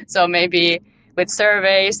well. So maybe with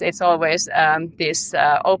surveys, it's always this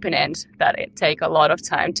open end that it take a lot of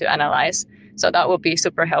time to analyze. So that would be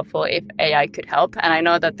super helpful if AI could help. And I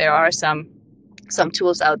know that there are some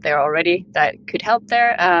tools out there already that could help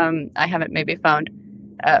there. I haven't maybe found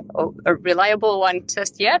a reliable one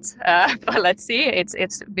just yet, but let's see.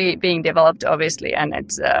 It's being developed, obviously, and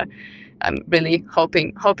it's I'm really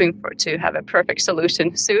hoping to have a perfect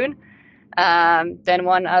solution soon. Then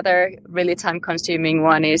one other really time-consuming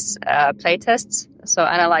one is playtests. So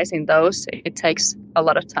analyzing those, it takes a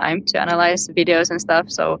lot of time to analyze videos and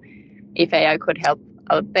stuff. So if AI could help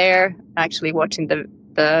out there, actually watching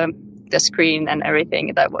the screen and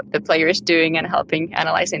everything that what the player is doing and helping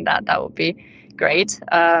analyzing that would be great.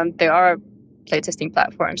 There are playtesting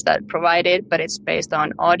platforms that provide it, but it's based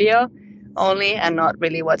on audio only and not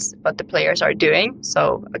really what the players are doing.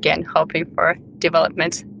 So again, hoping for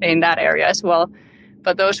development in that area as well.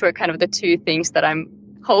 But those were kind of the two things that I'm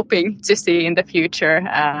hoping to see in the future.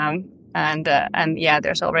 And yeah,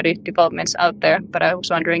 there's already developments out there, but I was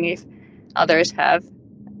wondering if others have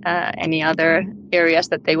any other areas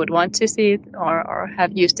that they would want to see it or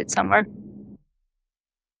have used it somewhere.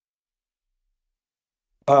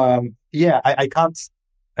 Yeah, I can't,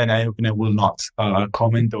 and I will not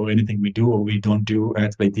comment on anything we do or we don't do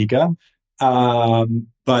at Playtika.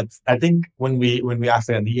 But I think when we ask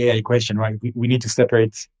the AI question, right, we need to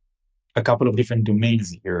separate a couple of different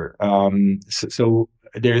domains here. So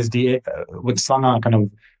there's the what Sanna kind of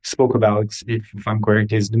spoke about, if I'm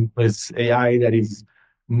correct, is AI that is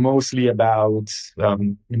mostly about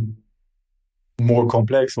more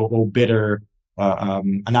complex or better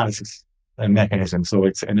analysis mechanisms. So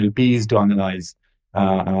it's NLPs to analyze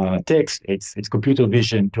text. It's computer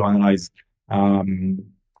vision to analyze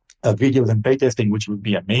videos and playtesting, which would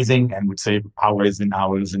be amazing and would save hours and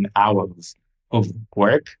hours and hours of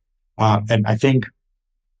work. And I think,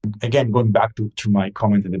 again, going back to my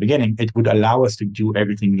comment at the beginning, it would allow us to do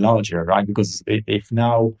everything larger, right? Because if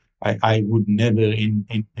now I would never in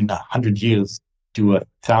 100 years do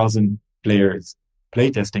 1,000 players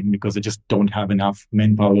playtesting because I just don't have enough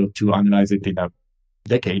manpower to analyze it in a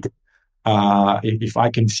decade. If I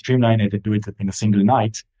can streamline it and do it in a single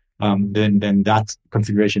night, then that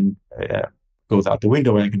configuration goes out the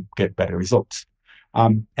window and I can get better results.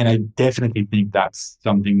 And I definitely think that's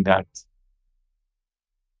something that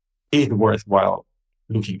is worthwhile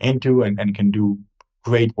looking into and can do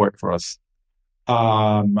great work for us.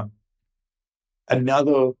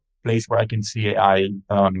 Another place where I can see AI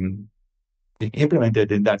being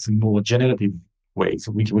implemented, and that's in more generative ways.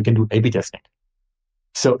 We can do A/B testing.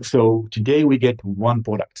 So today we get one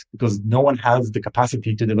product because no one has the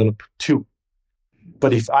capacity to develop two.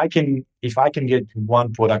 But if I can get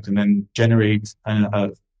one product and then generate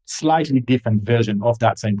a slightly different version of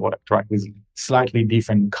that same product, right, with slightly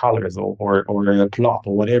different colors or a plot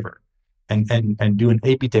or whatever, and do an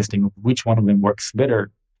A/B testing of which one of them works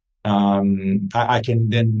better, I can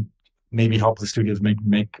then maybe help the studios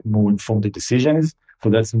make more informed decisions. So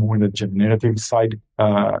that's more the generative side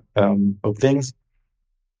of things.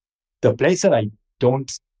 The place that I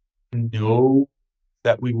don't know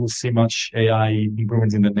that we will see much AI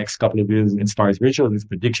improvements in the next couple of years as far as rituals is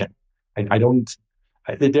prediction.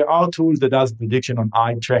 There are tools that does prediction on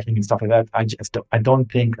eye tracking and stuff like that. I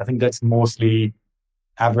think that's mostly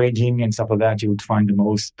averaging and stuff like that. You would find the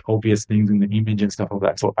most obvious things in the image and stuff like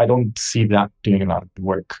that. So I don't see that doing a lot of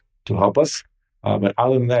work to help us. But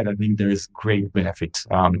other than that, I think there is great benefit.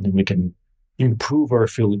 And we can improve our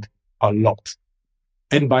field a lot.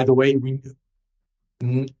 And by the way,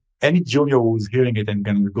 any junior who's hearing it and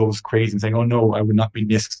kind of goes crazy and saying, "Oh no, I would not be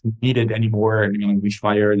needed anymore, and I'm going to be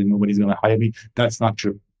fired, and nobody's going to hire me," that's not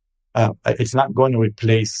true. It's not going to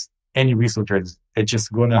replace any researchers. It's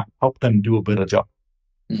just going to help them do a better job.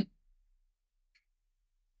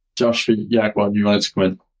 Josh, yeah, well, you wanted to come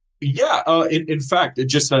in. Yeah, in fact,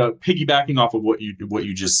 just piggybacking off of what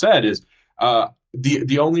you just said is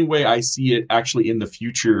the only way I see it actually in the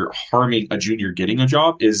future harming a junior getting a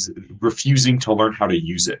job is refusing to learn how to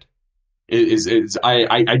use it.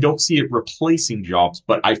 I don't see it replacing jobs,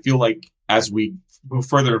 but I feel like as we move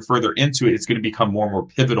further and further into it, it's going to become more and more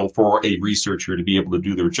pivotal for a researcher to be able to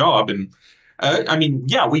do their job. And I mean,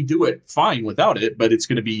 yeah, we do it fine without it, but it's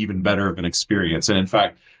going to be even better of an experience. And in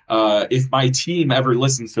fact, if my team ever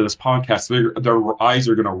listens to this podcast, their eyes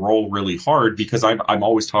are going to roll really hard because I'm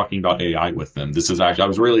always talking about AI with them. This is actually, I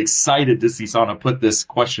was really excited to see Sanna put this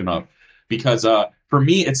question up because for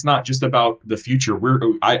me, it's not just about the future.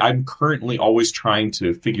 I'm currently always trying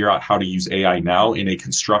to figure out how to use AI now in a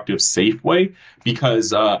constructive, safe way,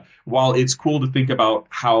 because while it's cool to think about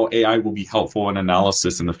how AI will be helpful in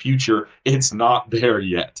analysis in the future, it's not there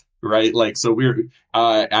yet, right? Like, so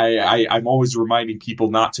I'm always reminding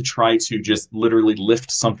people not to try to just literally lift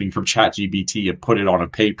something from ChatGPT and put it on a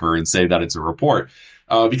paper and say that it's a report,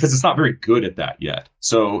 because it's not very good at that yet.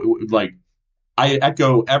 So, like, I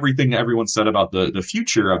echo everything everyone said about the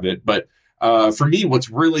future of it. But for me, what's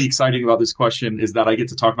really exciting about this question is that I get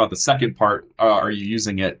to talk about the second part. Are you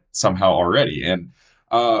using it somehow already? And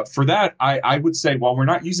for that, I would say, while we're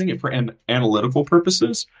not using it for analytical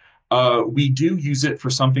purposes, we do use it for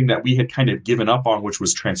something that we had kind of given up on, which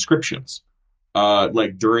was transcriptions,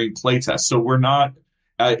 like during playtests. So we're not,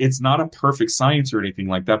 it's not a perfect science or anything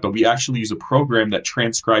like that, but we actually use a program that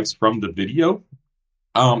transcribes from the video.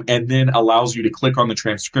 And then allows you to click on the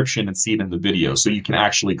transcription and see it in the video. So you can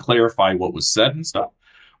actually clarify what was said and stuff,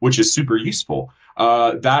 which is super useful.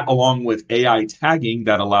 That, along with AI tagging,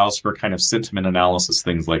 that allows for kind of sentiment analysis,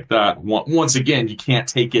 things like that. Once again, you can't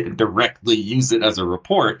take it and directly use it as a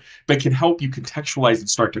report, but can help you contextualize and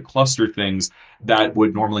start to cluster things that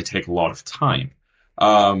would normally take a lot of time.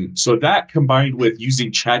 So that, combined with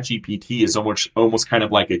using ChatGPT, is almost kind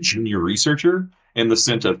of like a junior researcher, in the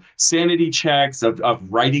sense of sanity checks, of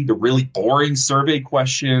writing the really boring survey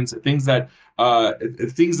questions, things that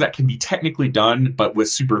can be technically done, but with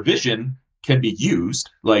supervision can be used.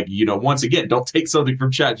 Like, once again, don't take something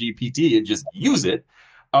from ChatGPT and just use it.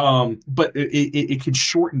 But it can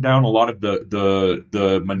shorten down a lot of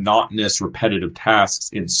the monotonous, repetitive tasks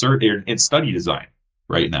in study design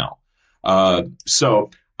right now. So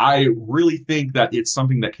I really think that it's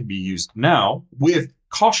something that can be used now with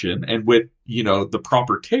caution and with, the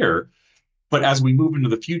proper care. But as we move into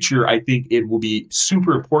the future, I think it will be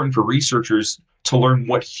super important for researchers to learn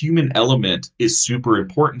what human element is super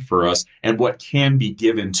important for us and what can be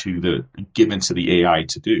given to the AI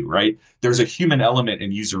to do, right? There's a human element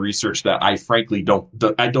in user research that I frankly don't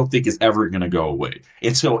think is ever going to go away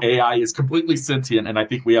until AI is completely sentient. And I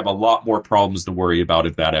think we have a lot more problems to worry about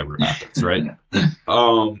if that ever happens, right?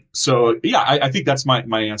 So yeah, I think that's my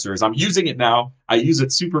answer is I'm using it now. I use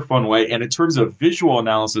it super fun way. And in terms of visual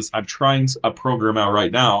analysis, I'm trying a program out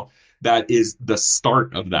right now that is the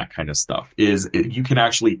start of that kind of stuff. Is you can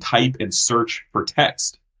actually type and search for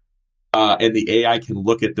text, and the AI can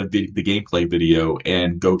look at the gameplay video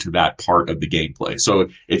and go to that part of the gameplay. So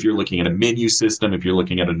if you're looking at a menu system, if you're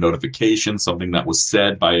looking at a notification, something that was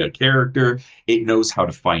said by a character, it knows how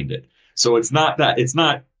to find it. So it's not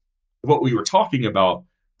what we were talking about,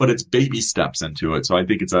 but it's baby steps into it. So I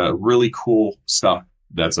think it's a really cool stuff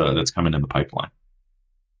that's coming in the pipeline.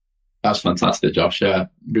 That's fantastic, Josh. Yeah,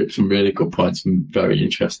 some really good points and very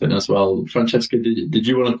interesting as well. Francesca, did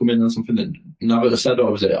you want to come in on something that Navot said, or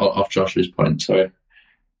was it off Josh's point? Sorry.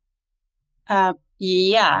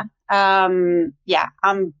 Yeah,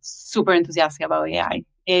 I'm super enthusiastic about AI.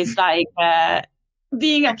 It's like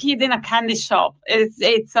being a kid in a candy shop.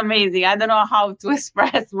 It's amazing. I don't know how to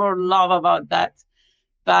express more love about that.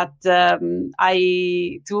 But to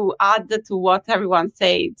add to what everyone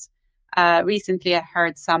said, recently I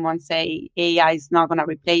heard someone say AI is not going to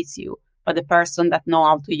replace you, but the person that know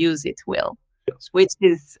how to use it will, yes. Which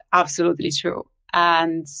is absolutely true.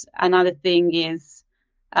 And another thing is,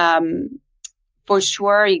 for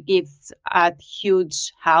sure, it gives a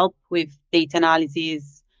huge help with data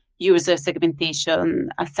analysis, user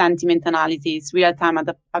segmentation, sentiment analysis, real-time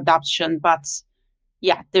adoption. But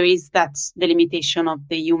yeah, there is the limitation of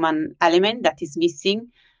the human element that is missing.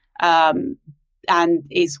 And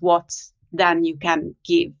is what then you can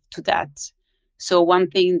give to that. So one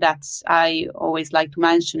thing that I always like to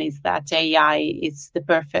mention is that AI is the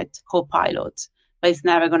perfect co-pilot, but it's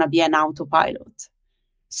never going to be an autopilot.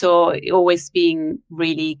 So always being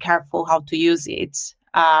really careful how to use it.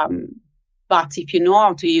 But if you know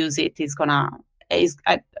how to use it,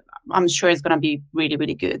 I'm sure it's going to be really,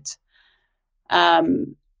 really good.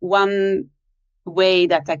 One way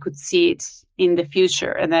that I could see it in the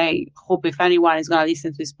future, and I hope if anyone is going to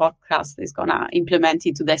listen to this podcast is going to implement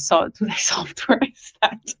it to their software,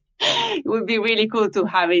 that it would be really cool to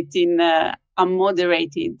have it in a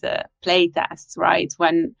moderated play test, right?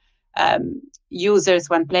 When users,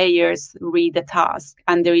 when players read the task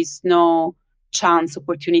and there is no chance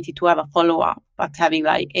opportunity to have a follow-up, but having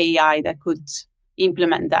like AI that could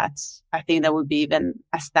implement that, I think that would be even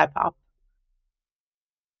a step up.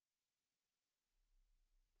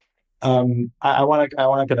 I want to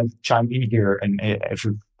kind of chime in here, and if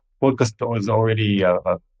your podcast was already a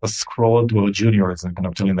scroll to our juniors and kind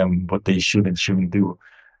of telling them what they should and shouldn't do.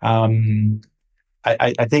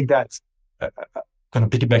 I think that's kind of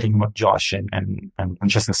piggybacking what Josh and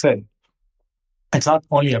Francesca said. It's not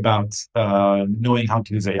only about knowing how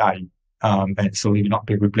to use AI, and so you're not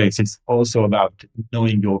being replaced. It's also about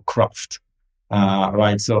knowing your craft.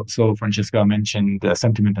 Right. So Francesca mentioned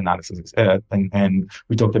sentiment analysis, and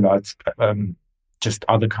we talked about just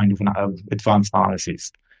other kind of advanced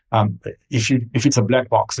analysis. If it's a black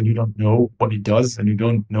box and you don't know what it does, and you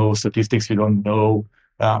don't know statistics, you don't know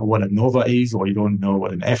what a NOVA is, or you don't know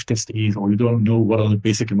what an F-test is, or you don't know what are the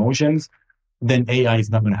basic emotions, then AI is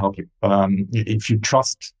not going to help you. If you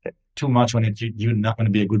trust too much on it, you're not going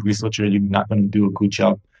to be a good researcher. You're not going to do a good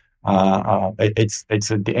job. It's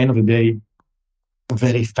at the end of the day,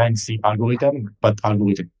 very fancy algorithm, but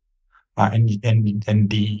algorithm. And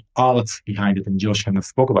the art behind it, and Josh kind of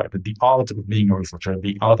spoke about it, but the art of being a researcher,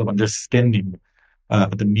 the art of understanding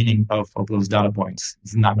the meaning of those data points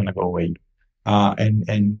is not going to go away.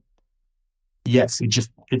 And yes,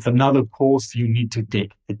 it's another course you need to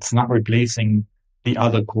take. It's not replacing the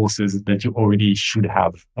other courses that you already should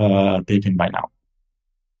have taken by now.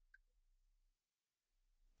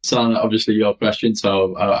 Sanna, obviously your question,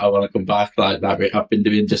 so I want to come back like we have been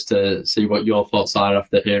doing, just to see what your thoughts are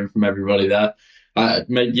after hearing from everybody there.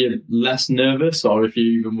 Made you less nervous, or if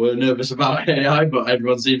you even were nervous about AI, but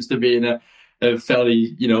everyone seems to be in a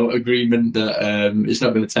fairly, agreement that it's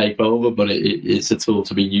not going to take over, but it's a tool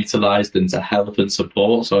to be utilised and to help and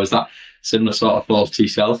support. So is that similar sort of thoughts to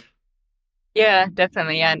yourself? Yeah,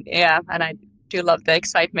 definitely. And I do love the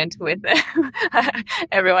excitement with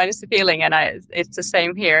everyone is feeling, and it's the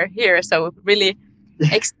same here. So really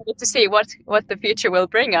excited to see what the future will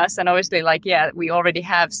bring us. And obviously, we already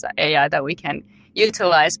have AI that we can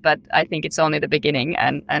utilize, but I think it's only the beginning.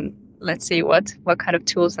 And let's see what kind of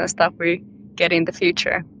tools and stuff we get in the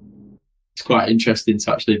future. It's quite interesting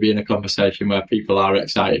to actually be in a conversation where people are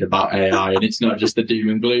excited about AI, and it's not just the doom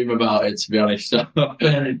and gloom about it, to be honest. So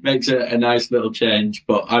it makes a nice little change.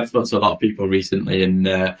 But I've spoken to a lot of people recently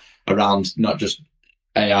around not just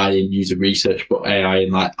AI in user research, but AI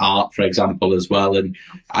in like art, for example, as well. And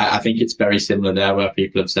I think it's very similar there, where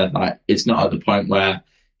people have said like it's not at the point where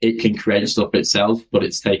it can create stuff itself, but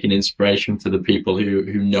it's taking inspiration for the people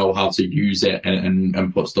who know how to use it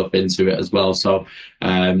and put stuff into it as well. So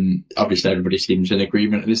obviously everybody seems in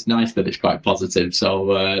agreement, and it's nice that it's quite positive. So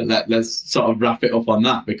let's sort of wrap it up on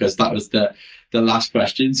that, because that was the last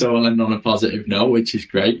question. So I'll end on a positive note, which is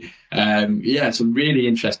great. It's a really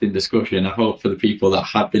interesting discussion. I hope for the people that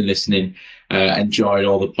have been listening enjoyed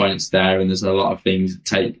all the points there, and there's a lot of things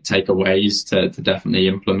takeaways to definitely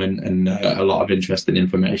implement, and a lot of interesting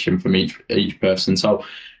information from each person. So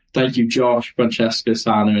thank you, Josh, Francesca,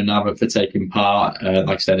 Sanna and Navot, for taking part. Like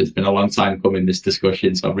I said, it's been a long time coming, this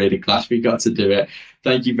discussion, so I'm really glad we got to do it.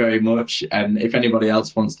 Thank you very much. And if anybody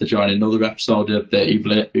else wants to join another episode of the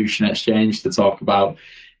Evolution Exchange to talk about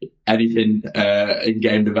anything in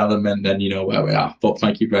game development, then you know where we are. But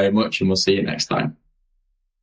thank you very much, and we'll see you next time.